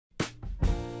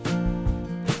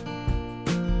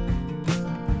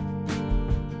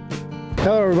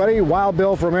Hello everybody, Wild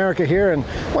Bill for America here, and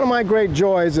one of my great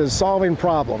joys is solving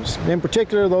problems. In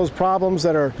particular, those problems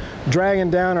that are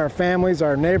dragging down our families,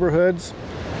 our neighborhoods,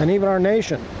 and even our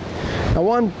nation. Now,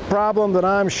 one problem that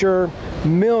I'm sure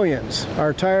millions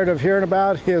are tired of hearing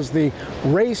about is the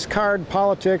race card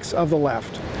politics of the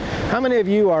left. How many of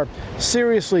you are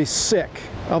seriously sick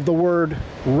of the word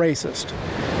racist?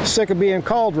 Sick of being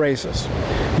called racist,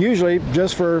 usually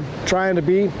just for trying to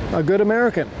be a good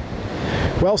American.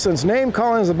 Well, since name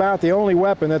calling is about the only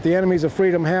weapon that the enemies of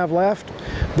freedom have left,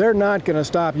 they're not going to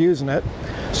stop using it.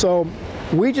 So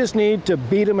we just need to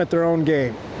beat them at their own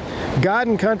game. God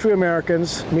and country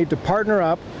Americans need to partner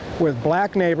up with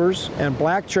black neighbors and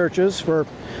black churches for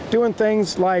doing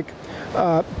things like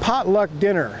potluck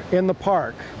dinner in the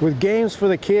park with games for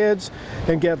the kids,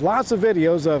 and get lots of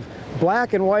videos of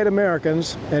black and white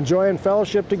Americans enjoying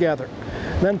fellowship together.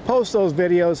 Then post those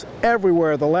videos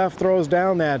everywhere the left throws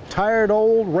down that tired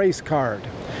old race card.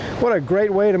 What a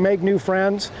great way to make new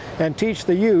friends and teach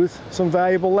the youth some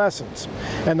valuable lessons.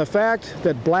 And the fact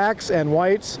that blacks and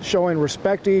whites showing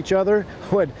respect to each other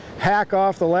would hack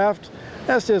off the left,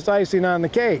 that's just icing on the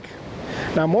cake.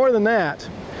 Now, more than that,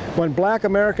 when black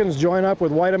Americans join up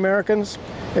with white Americans,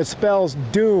 it spells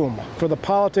doom for the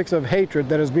politics of hatred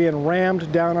that is being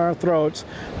rammed down our throats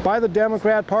by the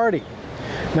Democrat Party.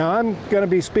 Now, I'm going to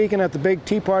be speaking at the big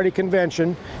Tea Party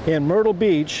convention in Myrtle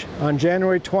Beach on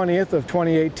January 20th of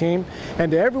 2018,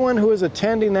 and to everyone who is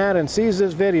attending that and sees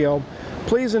this video,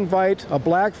 please invite a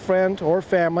black friend or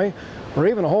family or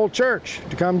even a whole church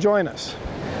to come join us.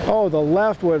 Oh, the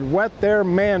left would wet their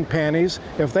man panties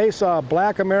if they saw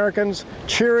black Americans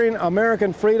cheering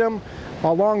American freedom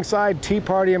alongside Tea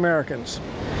Party Americans.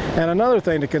 And another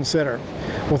thing to consider,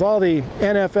 with all the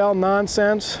NFL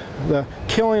nonsense, the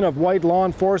killing of white law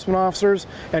enforcement officers,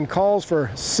 and calls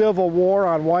for civil war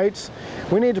on whites,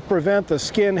 we need to prevent the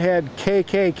skinhead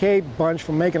KKK bunch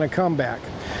from making a comeback.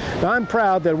 Now, I'm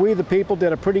proud that we the people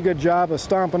did a pretty good job of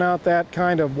stomping out that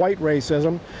kind of white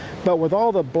racism, but with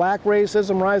all the black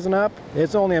racism rising up,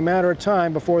 it's only a matter of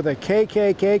time before the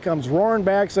KKK comes roaring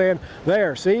back saying,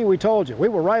 "There, see, we told you, we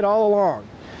were right all along."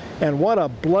 And what a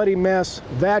bloody mess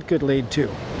that could lead to.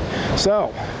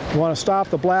 So, you want to stop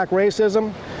the black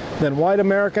racism? Then white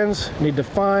Americans need to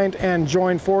find and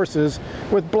join forces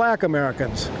with black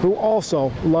Americans who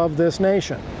also love this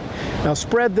nation. Now,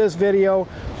 spread this video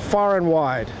far and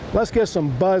wide. Let's get some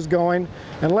buzz going,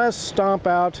 and let's stomp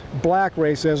out black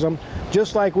racism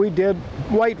just like we did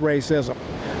white racism.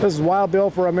 This is Wild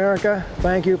Bill for America.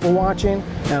 Thank you for watching,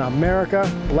 and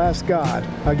America bless God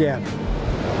again.